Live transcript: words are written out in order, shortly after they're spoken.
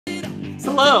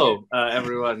Hello,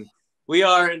 everyone. We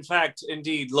are, in fact,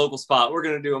 indeed, Local Spot. We're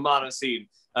going to do a mono scene.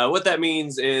 What that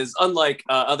means is, unlike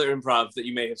other improv that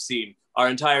you may have seen, our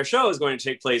entire show is going to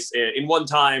take place in one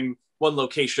time, one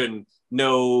location,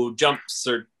 no jumps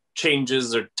or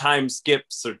changes or time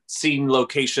skips or scene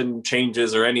location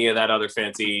changes or any of that other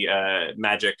fancy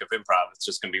magic of improv. It's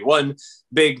just going to be one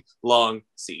big, long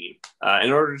scene.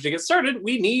 In order to get started,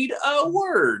 we need a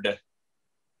word.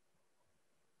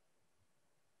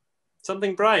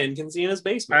 Something Brian can see in his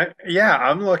basement.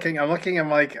 I'm looking. I'm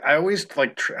like, I always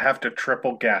have to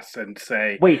triple guess and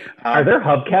say. Wait, are there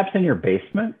hubcaps in your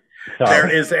basement?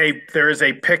 Sorry. There is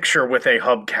a picture with a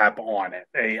hubcap on it,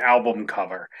 a album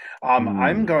cover.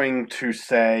 I'm going to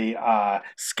say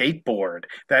skateboard.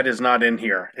 That is not in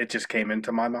here. It just came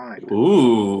into my mind.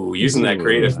 Ooh, using that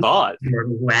creative thought.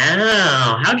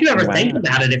 Wow. How'd you ever think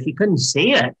about it if you couldn't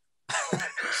see it?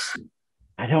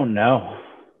 I don't know.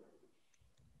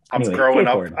 I'm growing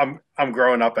up. I'm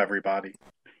growing up, everybody.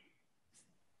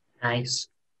 Nice.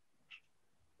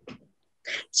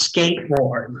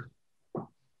 Skateboard.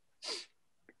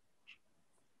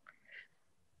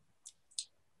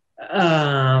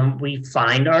 We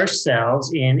find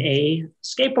ourselves in a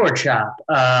skateboard shop.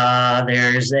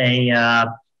 There's a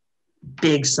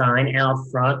big sign out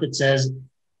front that says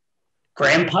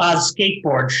Grandpa's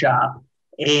Skateboard Shop.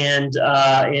 And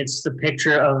it's the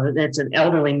picture of, it's an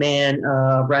elderly man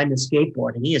riding a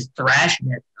skateboard, and he is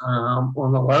thrashing it on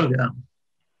the logo.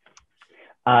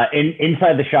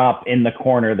 Inside the shop, in the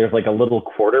corner, there's like a little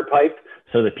quarter pipe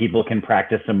so that people can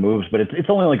practice some moves, but it's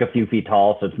only like a few feet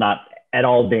tall, so it's not at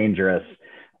all dangerous.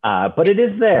 But it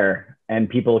is there, and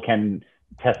people can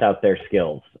test out their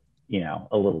skills, a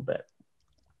little bit.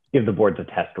 Give the boards a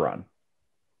test run.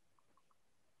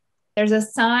 There's a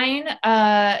sign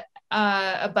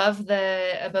above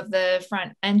the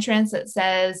front entrance that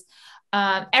says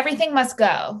everything must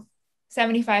go,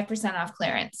 75% off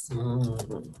clearance.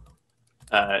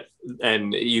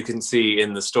 And you can see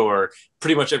in the store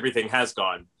pretty much everything has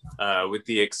gone, with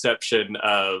the exception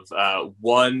of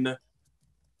one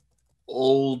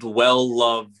old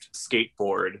well-loved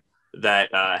skateboard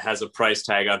that has a price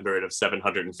tag under it of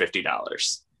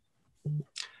 $750.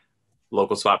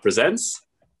 Local Spot presents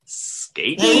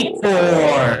Skateboard.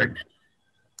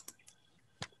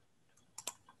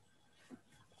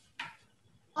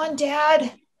 On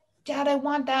Dad, I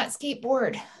want that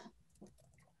skateboard.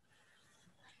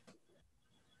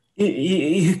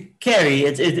 Carrie,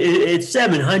 it's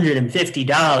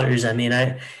 $750. I mean,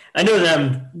 I know that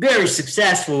I'm very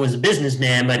successful as a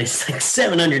businessman, but it's like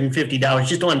 $750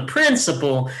 just on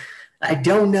principle. I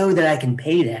don't know that I can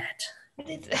pay that.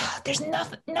 There's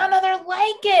none other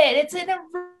like it.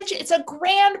 It's a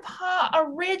grandpa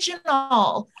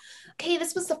original. Okay,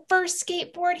 this was the first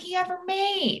skateboard he ever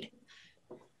made.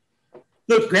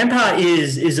 Look, Grandpa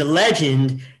is a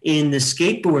legend in the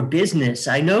skateboard business.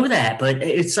 I know that, but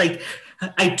it's like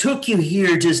I took you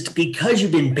here just because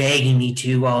you've been begging me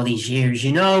to all these years,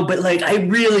 but like I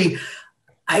really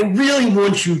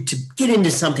want you to get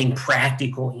into something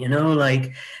practical,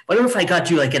 like what if I got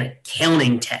you like an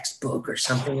accounting textbook or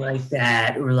something like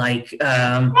that, or like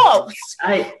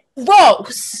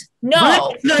gross.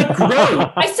 No, it's not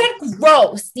gross. I said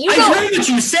gross. I heard what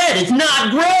you said. It's not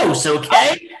gross,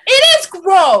 okay? It is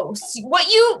gross. What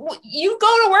you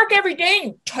go to work every day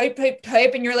and you type,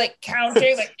 and you're like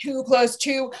counting like 2 +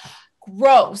 2.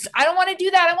 Gross. I don't want to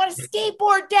do that. I want a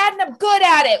skateboard, Dad, and I'm good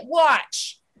at it.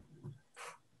 Watch.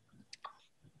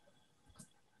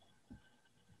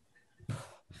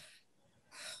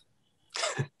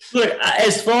 Look,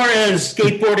 as far as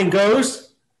skateboarding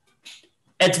goes,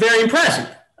 it's very impressive.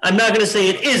 I'm not going to say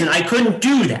it isn't. I couldn't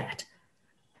do that.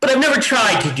 But I've never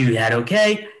tried to do that,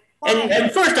 okay? And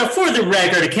first off, for the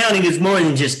record, accounting is more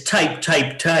than just type.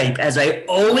 As I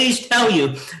always tell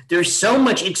you, there's so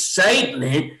much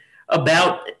excitement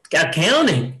about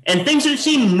accounting. And things that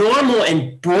seem normal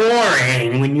and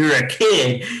boring when you're a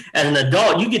kid, as an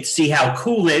adult, you get to see how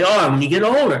cool they are when you get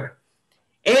older.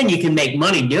 And you can make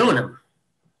money doing them.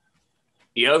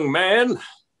 Young man,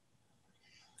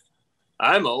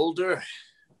 I'm older,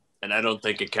 and I don't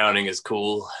think accounting is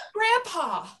cool.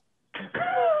 Grandpa!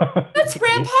 That's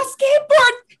Grandpa's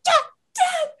skateboard!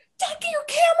 Dad, get your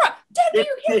camera! Dad, get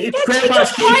your camera! Take your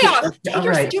tie off! Take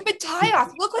your stupid tie off!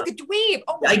 You look like a dweeb!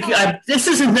 Oh my God.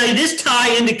 This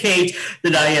tie indicates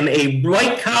that I am a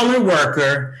white-collar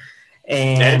worker,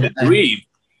 and a dweeb.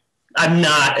 I'm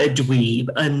not a dweeb.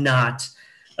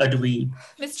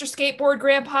 Mr. Skateboard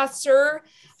Grandpa, sir,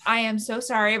 I am so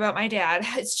sorry about my dad.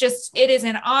 It is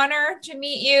an honor to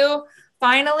meet you.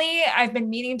 Finally, I've been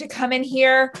meaning to come in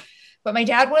here, but my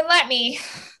dad wouldn't let me.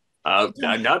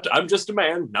 I'm just a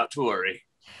man, not to worry.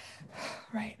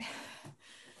 Right.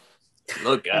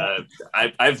 Look,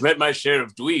 I've met my share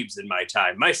of dweebs in my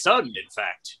time. My son, in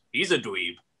fact, he's a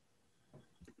dweeb.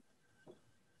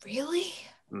 Really?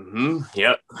 Mm-hmm,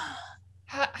 yep.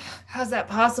 How's that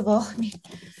possible? I mean,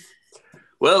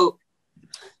 Well,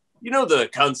 you know the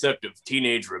concept of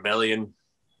teenage rebellion?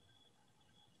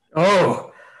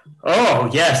 Oh,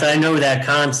 yes, I know that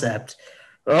concept.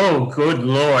 Oh, good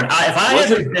Lord. If I had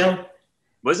to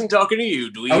Wasn't talking to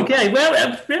you, dweeb. Okay,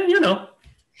 well, you know.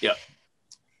 Yeah.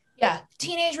 yeah,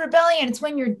 teenage rebellion. It's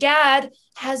when your dad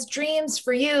has dreams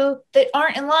for you that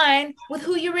aren't in line with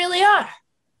who you really are.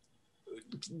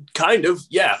 Kind of,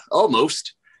 yeah,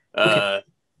 almost. Okay.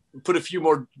 Put a few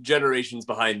more generations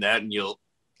behind that, and you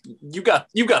got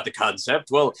the concept.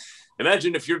 Well,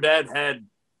 imagine if your dad had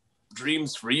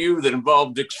dreams for you that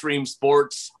involved extreme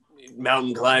sports,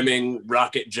 mountain climbing,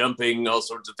 rocket jumping, all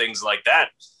sorts of things like that.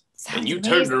 Sounds and you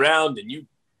amazing. turned around and you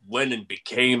went and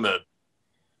became a...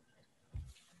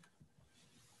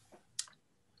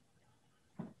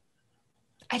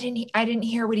 I didn't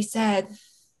hear what he said.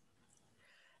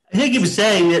 I think he was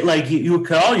saying that, like, your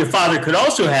father could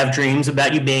also have dreams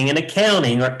about you being in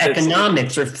accounting or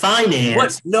economics or finance.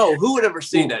 What? No, who would ever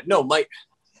say that? No,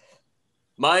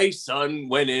 my son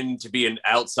went in to be an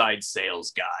outside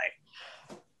sales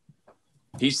guy.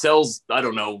 He sells, I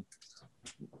don't know,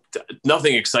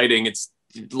 nothing exciting. It's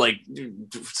like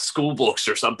school books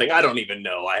or something. I don't even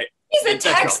know. He's a That's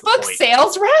not the textbook point.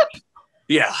 sales rep?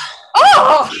 Yeah.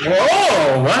 Oh!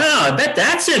 Oh, wow. I bet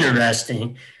that's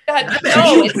interesting. God, I bet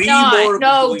no, you it's be not. more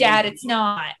No, believe- Dad, it's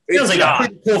not. Feels It's like not. a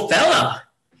pretty cool fella.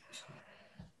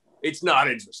 It's not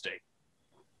interesting.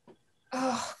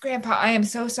 Oh, Grandpa, I am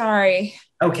so sorry.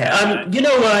 Okay. You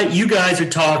know what? You guys are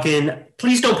talking.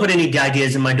 Please don't put any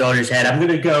ideas in my daughter's head. I'm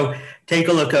going to go take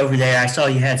a look over there. I saw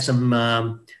you had some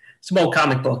old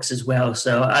comic books as well.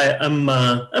 So I'm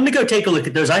going to go take a look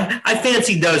at those. I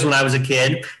fancied those when I was a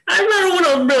kid. I don't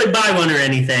want to really buy one or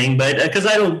anything, but because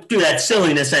I don't do that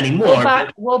silliness anymore.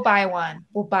 We'll buy one.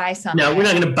 We'll buy something. No, we're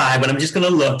not going to buy one. I'm just going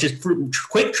to look. Just for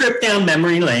quick trip down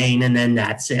memory lane, and then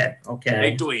that's it. Okay.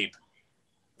 Hey, dweeb.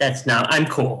 That's now. I'm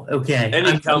cool. Okay. Any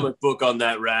I'm comic book on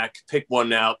that rack, pick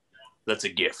one out. That's a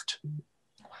gift.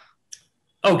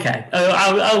 Okay.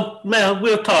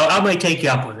 We'll talk. I might take you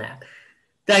up on that.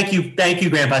 Thank you,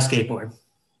 Grandpa Skateboard.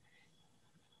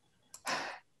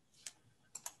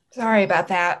 Sorry about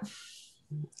that.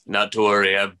 Not to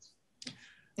worry.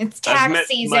 It's I've tax met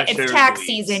season. my share It's of tax dweebs.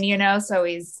 season, you know, so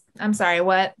I'm sorry,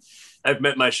 what? I've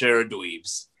met my share of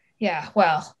dweebs. Yeah,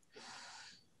 well,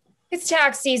 it's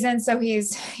tax season, so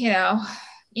he's,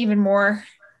 even more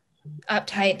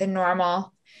uptight than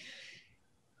normal.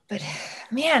 But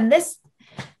man, this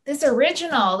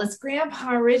original, this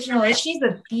Grandpa original, she's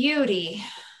a beauty.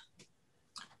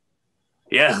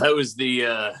 Yeah, that was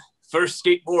the first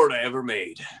skateboard I ever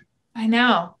made. I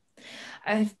know.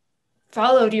 I've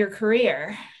followed your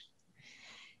career.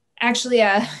 Actually,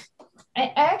 I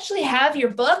actually have your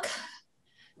book.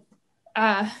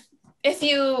 Could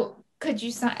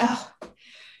you sign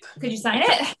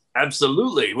it?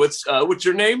 Absolutely. What's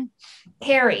your name?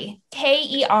 Keri,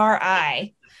 Keri.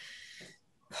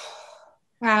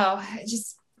 Wow, I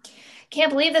just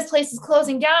can't believe this place is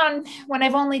closing down when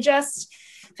I've only just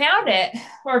found it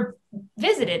or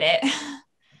visited it.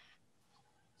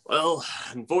 Well,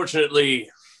 unfortunately,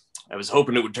 I was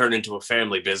hoping it would turn into a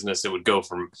family business. It would go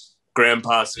from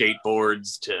grandpa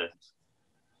skateboards to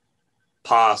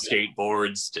pa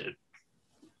skateboards to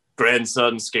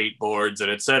grandson skateboards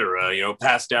and etc.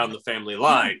 Pass down the family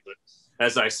line. But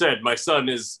as I said, my son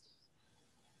he's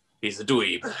a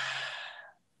dweeb.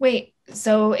 Wait,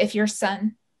 so if your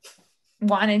son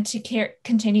wanted to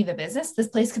continue the business, this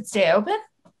place could stay open?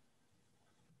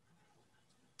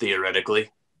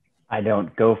 Theoretically. I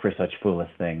don't go for such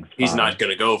foolish things. He's Father. not going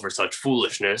to go for such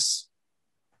foolishness.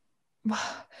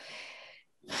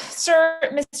 Sir,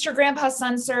 Mr. Grandpa's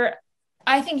son, sir,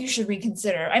 I think you should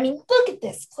reconsider. I mean, look at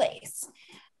this place.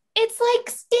 It's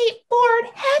like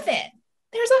skateboard heaven.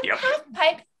 There's a half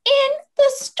pipe in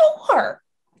the store.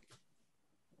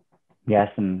 Yes,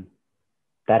 and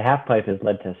that half pipe has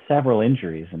led to several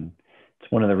injuries, and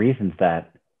it's one of the reasons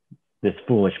that this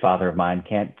foolish father of mine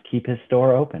can't keep his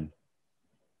store open.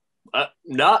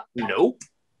 Nope.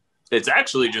 It's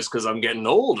actually just because I'm getting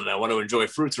old and I want to enjoy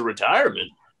fruits of retirement.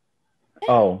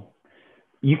 Oh,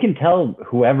 you can tell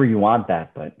whoever you want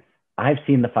that, but I've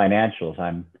seen the financials.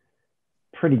 I'm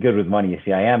pretty good with money. You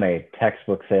see, I am a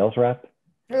textbook sales rep.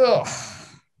 Ugh.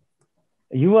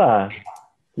 You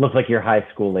look like you're high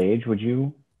school age. Would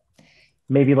you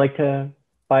maybe like to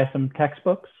buy some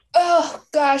textbooks? Oh,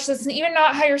 God. gosh, that's even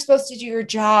not how you're supposed to do your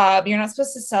job. You're not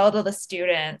supposed to sell to the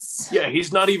students. Yeah,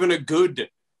 he's not even a good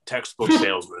textbook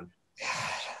salesman.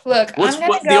 Look, I'm gonna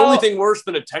go. The only thing worse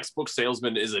than a textbook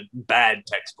salesman is a bad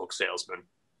textbook salesman.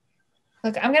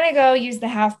 Look, I'm gonna go use the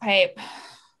half pipe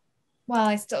while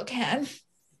I still can.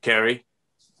 Carrie,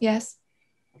 Yes.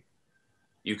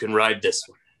 you can ride this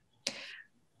one.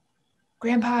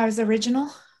 Grandpa's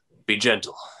original? Be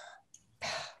gentle.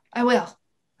 I will.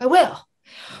 I will.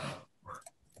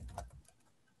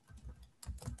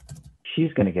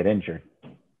 She's going to get injured.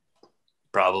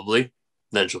 Probably.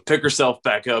 Then she'll pick herself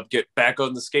back up, get back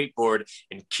on the skateboard,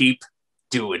 and keep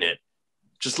doing it.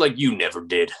 Just like you never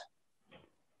did.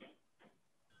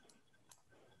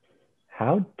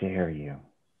 How dare you?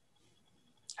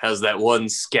 How's that one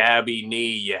scabby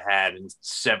knee you had in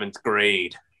 7th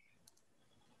grade?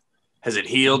 Has it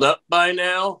healed up by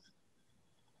now?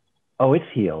 Oh, it's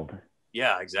healed.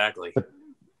 Yeah, exactly. But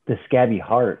the scabby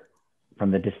heart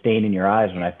from the disdain in your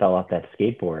eyes when I fell off that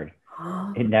skateboard,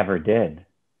 it never did.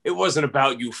 It wasn't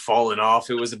about you falling off.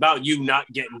 It was about you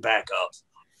not getting back up.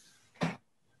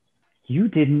 You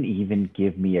didn't even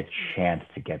give me a chance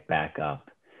to get back up.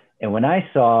 And when I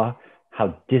saw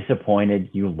how disappointed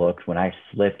you looked when I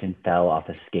slipped and fell off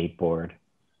a skateboard,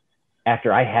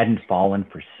 after I hadn't fallen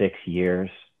for 6 years,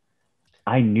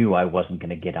 I knew I wasn't going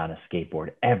to get on a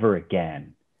skateboard ever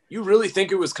again. You really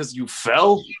think it was because you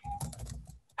fell?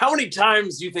 How many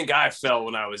times do you think I fell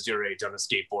when I was your age on a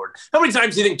skateboard? How many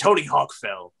times do you think Tony Hawk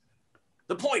fell?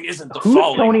 The point isn't the Who's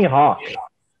falling. Tony Hawk?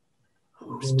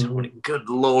 Who's Tony? Good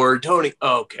Lord, Tony.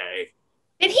 Okay.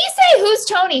 Did he say who's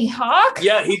Tony Hawk?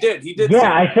 Yeah, he did. He did.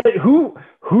 Yeah, I said,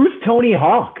 who's Tony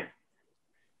Hawk?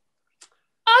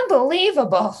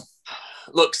 Unbelievable.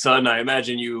 Look, son, I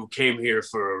imagine you came here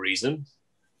for a reason.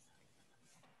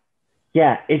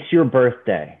 Yeah, it's your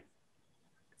birthday.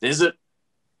 Is it?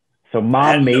 So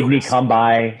Mom made me come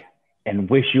by and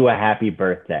wish you a happy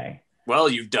birthday. Well,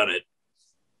 you've done it.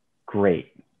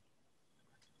 Great.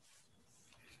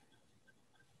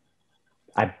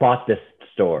 I bought this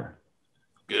store.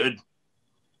 Good.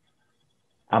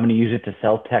 I'm going to use it to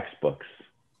sell textbooks.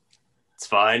 It's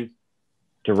fine.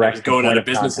 Direct. It's going out of point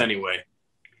business contact. anyway.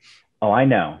 Oh, I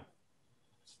know.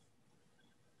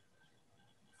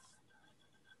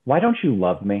 Why don't you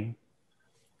love me?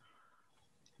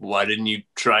 Why didn't you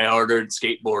try harder at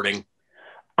skateboarding?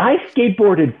 I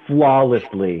skateboarded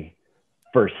flawlessly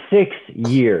for 6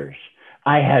 years.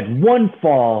 I had one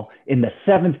fall in the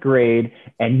 7th grade,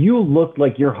 and you looked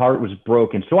like your heart was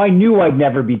broken. So I knew I'd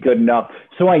never be good enough.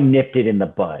 So I nipped it in the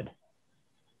bud.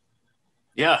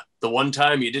 Yeah, the one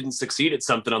time you didn't succeed at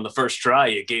something on the first try,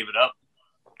 you gave it up.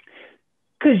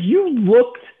 Because you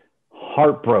looked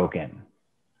heartbroken.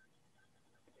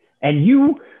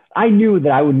 And I knew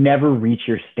that I would never reach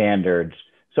your standards.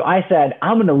 So I said,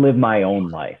 I'm going to live my own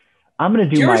life. I'm going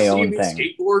to do my own thing.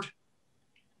 Skateboard?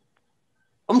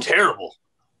 I'm terrible.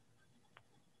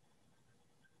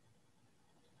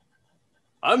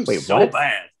 I'm Wait, so what?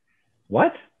 bad.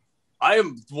 What? I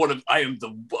am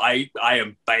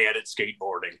bad at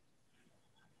skateboarding.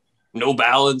 No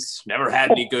balance, never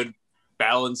had any good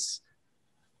balance.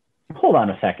 Hold on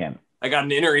a second. I got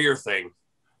an inner ear thing.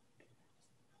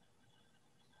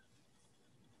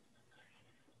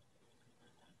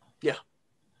 Yeah.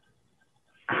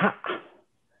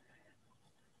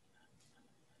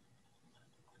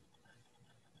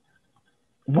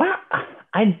 What?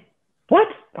 What?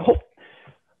 Oh,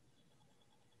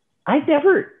 I've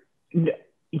never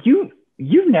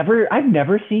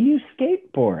seen you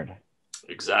skateboard.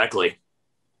 Exactly.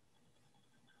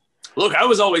 Look, I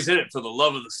was always in it for the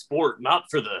love of the sport, not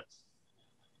for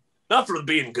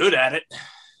being good at it.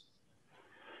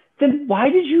 Then why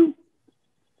did you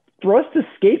thrust a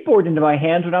skateboard into my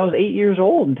hands when I was 8 years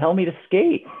old and tell me to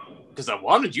skate? Because I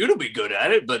wanted you to be good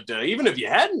at it, but even if you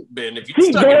hadn't been, if you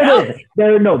See, stuck it out.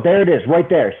 there it is, right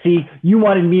there. See, you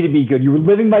wanted me to be good. You were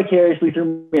living vicariously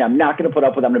through me. I'm not going to put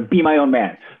up with it. I'm going to be my own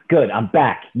man. Good, I'm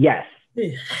back. Yes.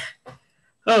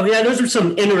 Oh, yeah, those are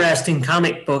some interesting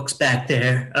comic books back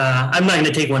there. I'm not going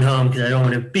to take one home because I don't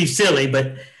want to be silly,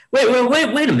 but wait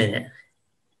a minute.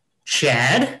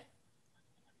 Chad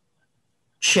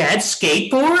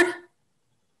skateboard?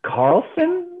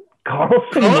 Carlson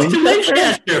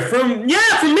Winchester from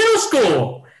middle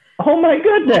school. Oh my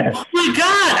goodness. Oh my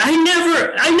God.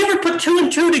 I never put two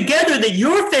and two together that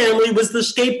your family was the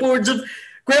skateboards of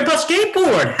Grandpa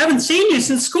Skateboard. Haven't seen you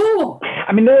since school.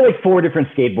 I mean, there are like 4 different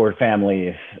skateboard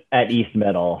families at East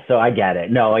Middle, so I get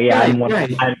it. No, yeah,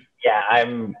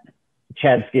 I'm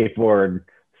Chad Skateboard,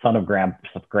 son of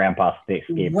Grandpa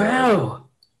Skateboard. Wow.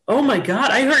 Oh my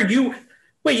God. I heard you.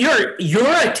 Wait, you're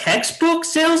a textbook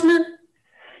salesman?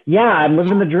 Yeah, I'm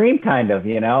living the dream, kind of.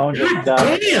 Just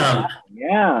Damn.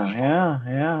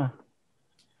 yeah.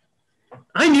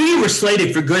 I knew you were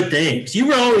slated for good things. You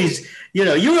were always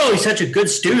such a good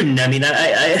student. I mean,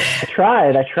 I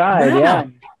tried. Yeah.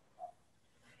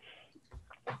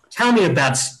 Tell me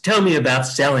about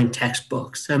selling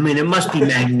textbooks. I mean, it must be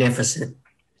magnificent.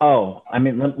 Oh, I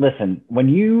mean, listen, when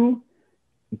you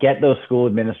get those school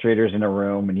administrators in a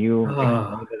room and you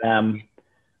explain to them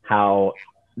how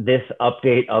this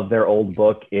update of their old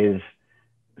book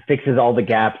fixes all the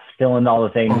gaps, fill in all the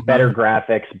things, better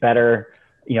graphics, better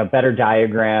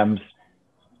diagrams,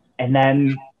 and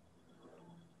then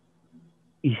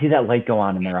you see that light go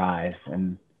on in their eyes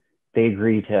and they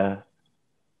agree to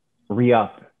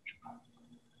re-up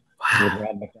with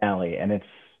Rand McNally, and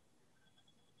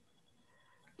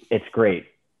it's great.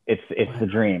 It's the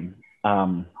dream.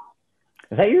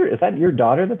 Is that your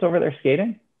daughter that's over there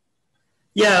skating?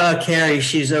 Yeah, Carrie,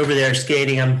 she's over there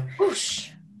skating. I'm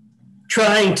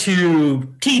trying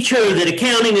to teach her that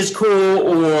accounting is cool,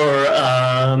 or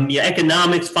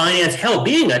economics, finance. Hell,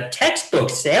 being a textbook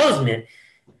salesman.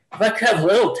 If I could have a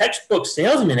little textbook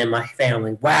salesman in my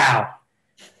family, wow.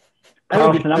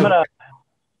 Carlson, I'm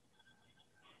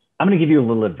gonna give you a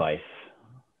little advice.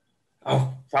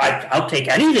 Oh, I'll take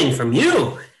anything from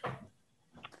you.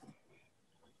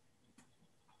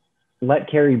 Let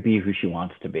Carrie be who she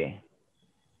wants to be.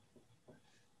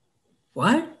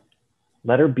 What?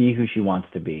 Let her be who she wants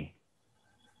to be.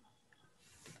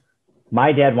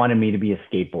 My dad wanted me to be a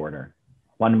skateboarder,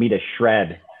 wanted me to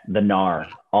shred the gnar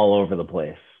all over the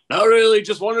place. Not really,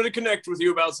 just wanted to connect with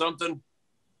you about something.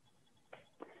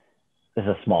 It's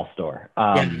a small store.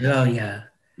 Yeah.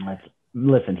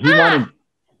 Listen, he wanted...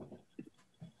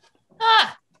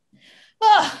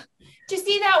 Did you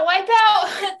see that wipeout?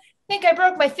 I think I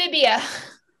broke my fibia.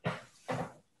 Oh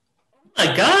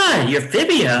my God, your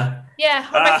fibia? Yeah,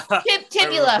 or my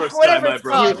tibula, or whatever it's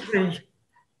called.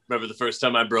 Remember the first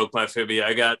time I broke my fibia?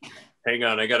 I got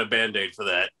a Band-Aid for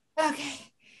that.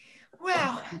 Okay.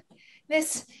 Wow.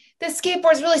 This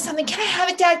skateboard's really something. Can I have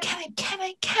it, Dad? Can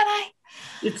I?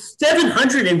 It's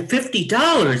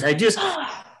 $750.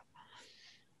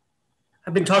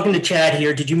 I've been talking to Chad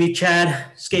here. Did you meet Chad,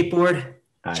 skateboard?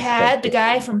 Chad, the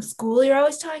guy from school you're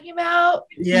always talking about?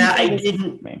 Yeah, I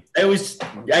didn't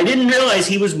realize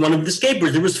he was one of the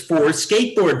skateboarders. There was 4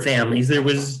 skateboard families. There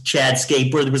was Chad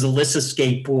skateboard, there was Alyssa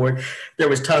skateboard, there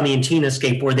was Tommy and Tina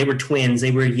skateboard. They were twins.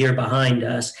 They were a year behind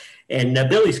us. And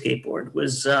Billy skateboard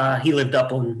was he lived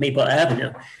up on Maple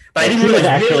Avenue. But I didn't realize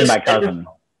actually my cousin.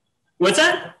 What's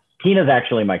that? Tina's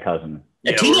actually my cousin.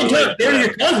 Yeah, Tina and Doug, they're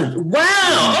your cousins.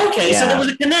 Wow. Okay, so there was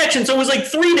a connection. So it was like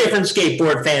 3 different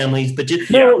skateboard families, but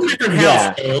just different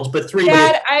households, but 3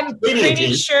 Dad, different I'm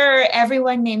pretty sure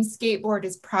everyone named skateboard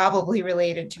is probably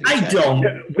related to each other. I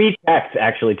don't. We checked,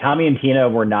 actually. Tommy and Tina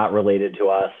were not related to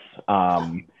us,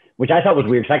 which I thought was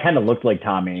weird because I kind of looked like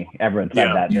Tommy. Everyone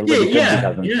said that.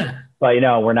 Yeah. But,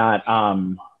 we're not.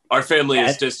 Our family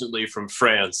is distantly from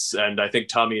France, and I think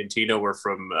Tommy and Tina were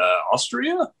from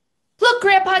Austria. Look,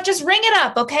 Grandpa, just ring it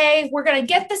up, okay? We're going to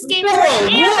get the skateboard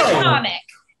and the comic.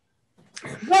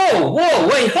 Whoa,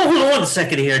 wait, hold on 1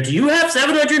 second here. Do you have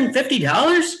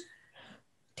 $750?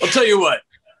 I'll tell you what,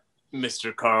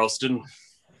 Mr. Carlston.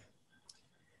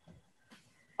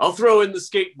 I'll throw in the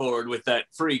skateboard with that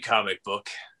free comic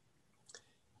book.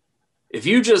 If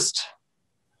you just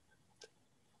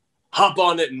hop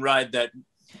on it and ride that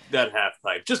half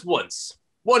pipe just once,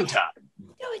 one time.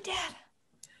 Do it, Dad.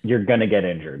 You're going to get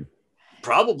injured.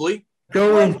 Probably.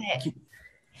 Worth it.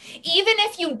 Even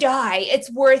if you die,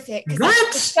 it's worth it.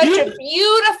 It's such a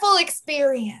beautiful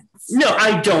experience. No,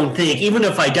 I don't think. Even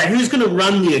if I die, who's going to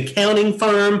run the accounting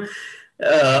firm?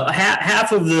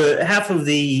 Half of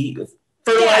the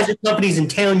fertilizer companies in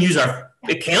town use our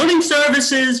accounting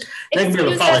services. They're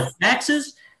going to file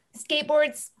taxes.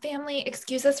 Skateboards family,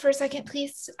 excuse us for a second,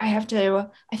 please. I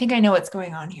think I know what's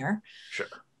going on here. Sure.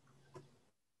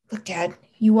 Look, Dad,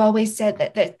 you always said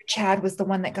that Chad was the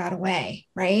one that got away,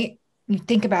 right? You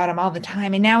think about him all the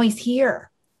time, and now he's here,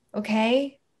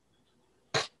 okay?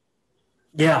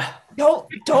 Yeah.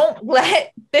 Don't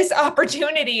let this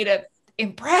opportunity to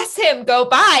impress him go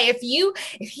by. If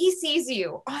he sees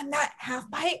you on that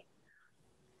half pipe,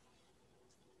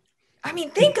 I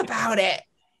mean, think about it.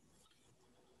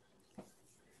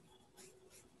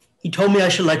 He told me I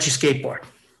should let you skateboard.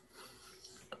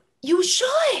 You should.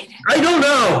 I don't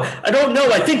know.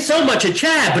 I think so much of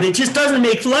Chad, but it just doesn't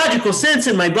make logical sense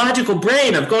in my logical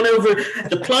brain. I've gone over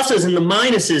the pluses and the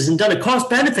minuses and done a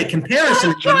cost-benefit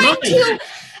comparison. Stop trying to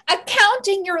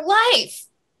accounting your life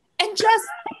and just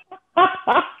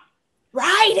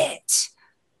ride it.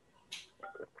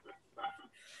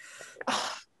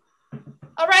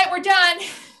 All right, we're done.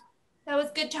 That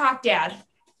was good talk, Dad.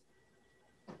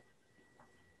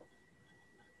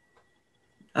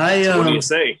 So what do you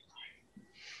say?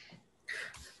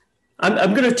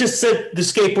 I'm gonna just set the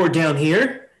skateboard down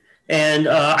here, and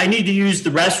I need to use the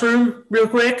restroom real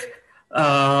quick.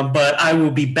 But I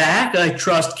will be back. I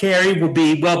trust Carrie will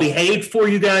be well behaved for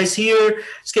you guys here,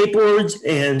 skateboards,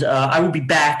 and I will be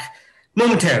back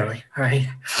momentarily. All right.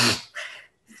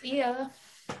 See ya.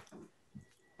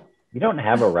 You don't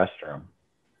have a restroom.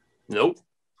 Nope.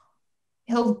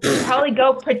 He'll probably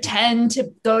go pretend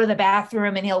to go to the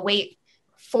bathroom, and he'll wait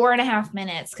 4.5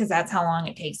 minutes because that's how long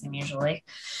it takes him usually.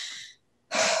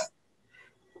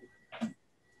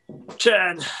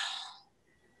 Chad.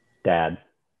 Dad.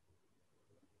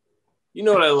 You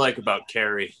know what I like about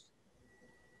Carrie?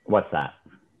 What's that?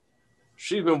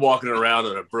 She's been walking around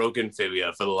on a broken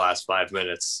fibia for the last 5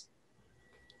 minutes.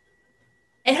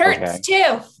 It hurts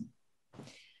too.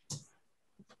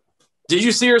 Did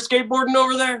you see her skateboarding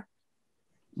over there?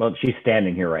 Well, she's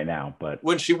standing here right now, but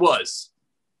When she was.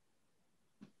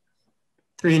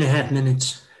 3.5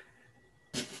 minutes.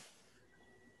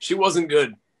 She wasn't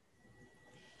good.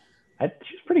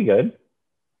 she's pretty good.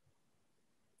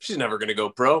 She's never going to go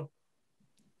pro.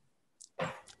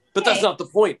 But that's not the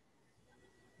point.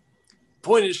 The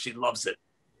point is she loves it.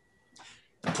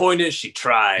 The point is she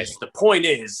tries. The point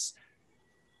is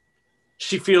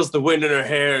she feels the wind in her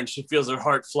hair and she feels her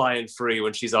heart flying free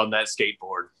when she's on that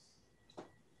skateboard.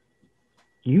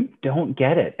 You don't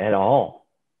get it at all.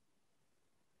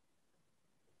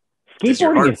 Does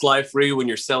your Skateboarding heart is... fly free when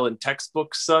you're selling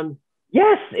textbooks, son?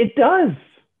 Yes, it does.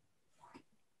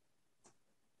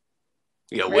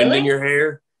 You got wind in your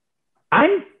hair?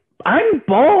 I'm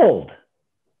bald.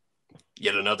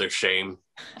 Yet another shame.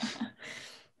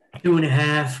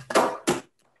 2.5.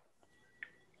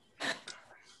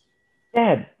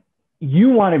 Dad, you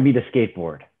wanted me to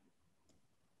skateboard.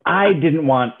 I didn't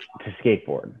want to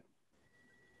skateboard.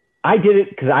 I did it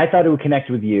because I thought it would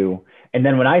connect with you. And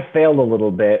then when I failed a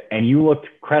little bit and you looked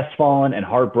crestfallen and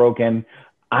heartbroken,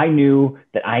 I knew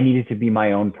that I needed to be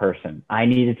my own person. I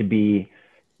needed to be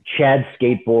Chad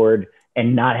Skateboard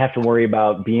and not have to worry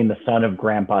about being the son of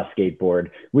Grandpa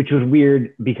Skateboard, which was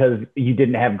weird because you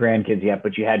didn't have grandkids yet,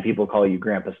 but you had people call you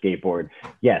Grandpa Skateboard.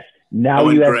 Yes. Now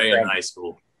you have gray in high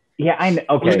school. Yeah, I know.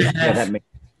 Okay. Yeah,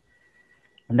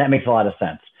 that makes a lot of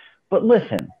sense. But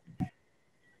listen,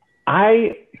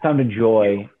 I found a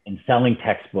joy in selling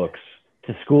textbooks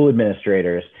to school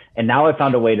administrators, and now I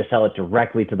found a way to sell it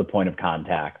directly to the point of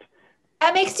contact.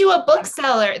 That makes you a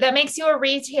bookseller. That makes you a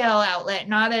retail outlet,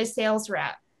 not a sales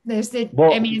rep. It's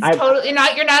totally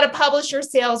not. You're not a publisher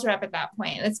sales rep at that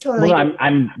point. It's totally. Well,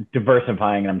 I'm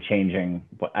diversifying and I'm changing.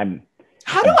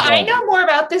 How do I know more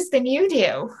about this than you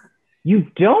do?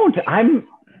 You don't.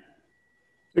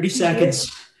 30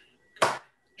 seconds.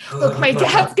 Look, my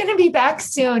dad's going to be back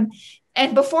soon.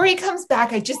 And before he comes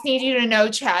back, I just need you to know,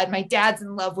 Chad, my dad's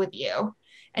in love with you.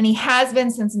 And he has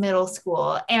been since middle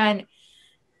school. And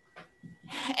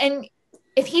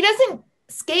if he doesn't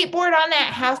skateboard on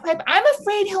that half pipe, I'm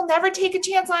afraid he'll never take a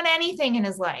chance on anything in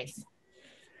his life.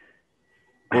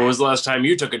 When was the last time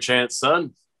you took a chance,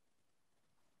 son?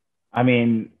 I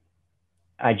mean,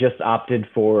 I just opted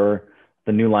for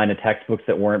the new line of textbooks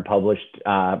that weren't published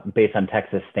based on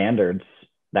Texas standards.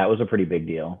 That was a pretty big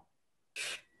deal.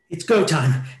 It's go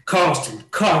time. Carlston.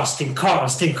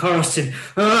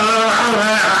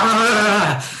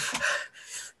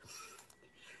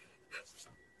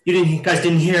 You guys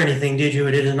didn't hear anything, did you?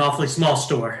 It is an awfully small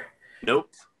store. Nope.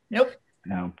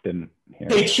 No, didn't hear.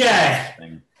 Hey, Chad.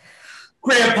 Anything.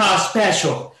 Grandpa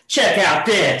special. Check out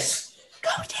this. Go,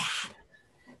 Dad.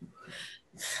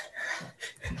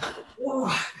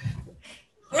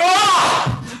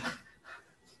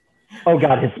 Oh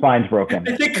God, his spine's broken.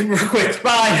 I think I'm quit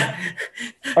spine.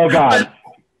 Oh God.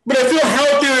 But I feel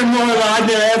healthier and more alive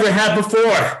than I ever have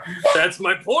before. That's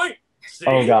my point. See?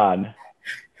 Oh God.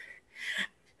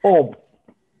 Oh.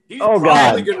 He's God.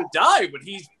 probably going to die, but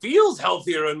he feels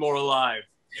healthier and more alive.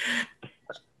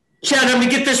 Chad, I'm going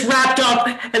to get this wrapped up,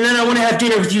 and then I want to have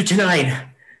dinner with you tonight.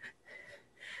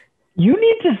 You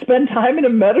need to spend time in a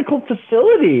medical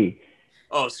facility.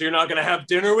 Oh, so you're not going to have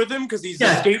dinner with him because he's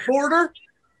Yeah. a skateboarder?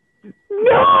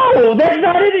 No, that's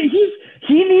not it.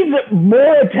 He needs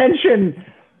more attention.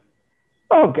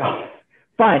 Oh God.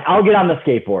 Fine, I'll get on the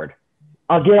skateboard.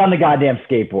 I'll get on the goddamn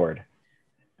skateboard.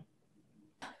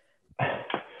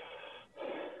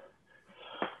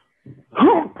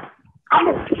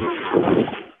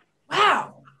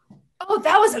 Wow. Oh,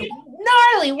 that was a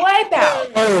gnarly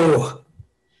wipeout. Oh.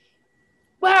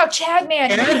 Wow, Chad, man.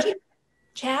 Chad?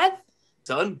 Chad?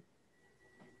 Son?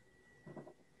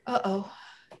 Uh-oh.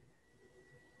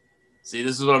 See,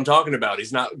 this is what I'm talking about.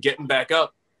 He's not getting back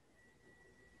up.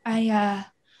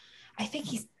 I think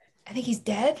he's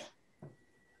dead.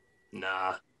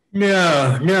 Nah.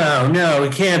 No,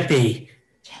 it can't be.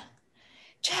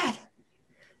 Chad.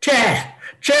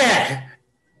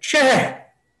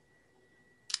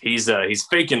 He's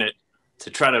faking it to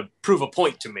try to prove a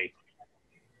point to me.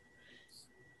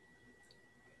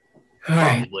 All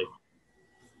right. Probably.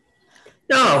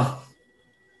 No,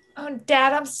 Oh,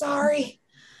 Dad, I'm sorry.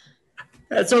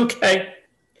 that's okay.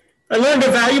 I learned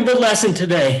a valuable lesson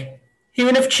today.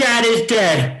 Even if Chad is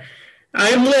dead, I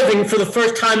am living for the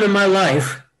first time in my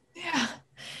life. Yeah.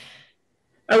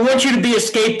 I want you to be a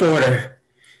skateboarder.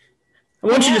 I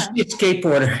want you to be a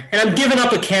skateboarder, and I'm giving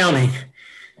up accounting.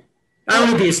 I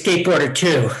want to be a skateboarder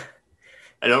too.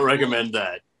 I don't recommend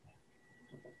that.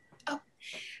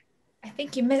 I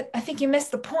think you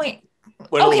missed the point.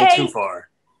 Went a little too far.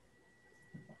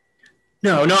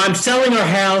 No, I'm selling our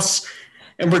house,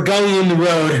 and we're going on the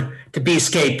road to be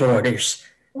skateboarders.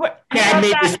 What? Dad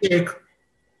made this very...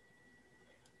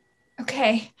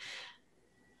 Okay.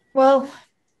 Well.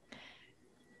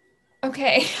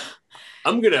 Okay.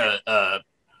 I'm gonna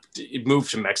move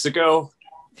to Mexico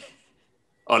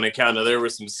on account of there were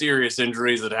some serious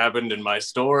injuries that happened in my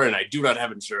store, and I do not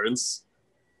have insurance.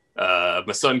 My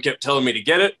son kept telling me to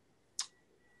get it.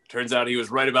 Turns out he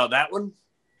was right about that one.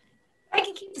 I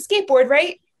can keep the skateboard,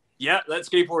 right? Yeah, that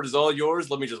skateboard is all yours.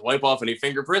 Let me just wipe off any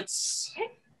fingerprints.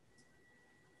 Okay.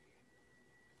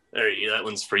 There you go. That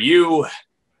one's for you.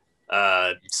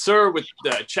 Sir, with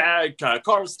Chad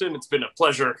Carlston, it's been a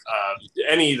pleasure.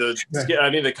 Any of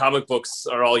the comic books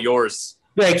are all yours.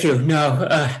 Thank you.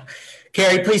 No,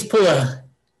 Carrie, please pull a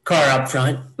car up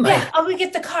front. Yeah, I'll go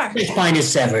get the car. My spine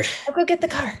is severed. I'll go get the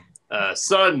car.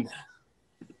 Son,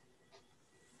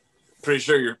 pretty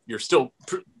sure you're still.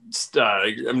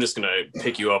 I'm just gonna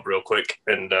pick you up real quick,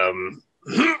 and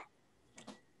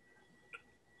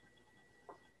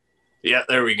yeah,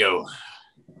 there we go.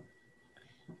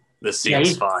 This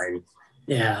seems fine.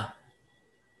 Yeah.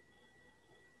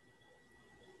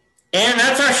 And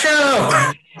that's our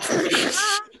show.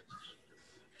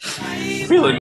 Feeling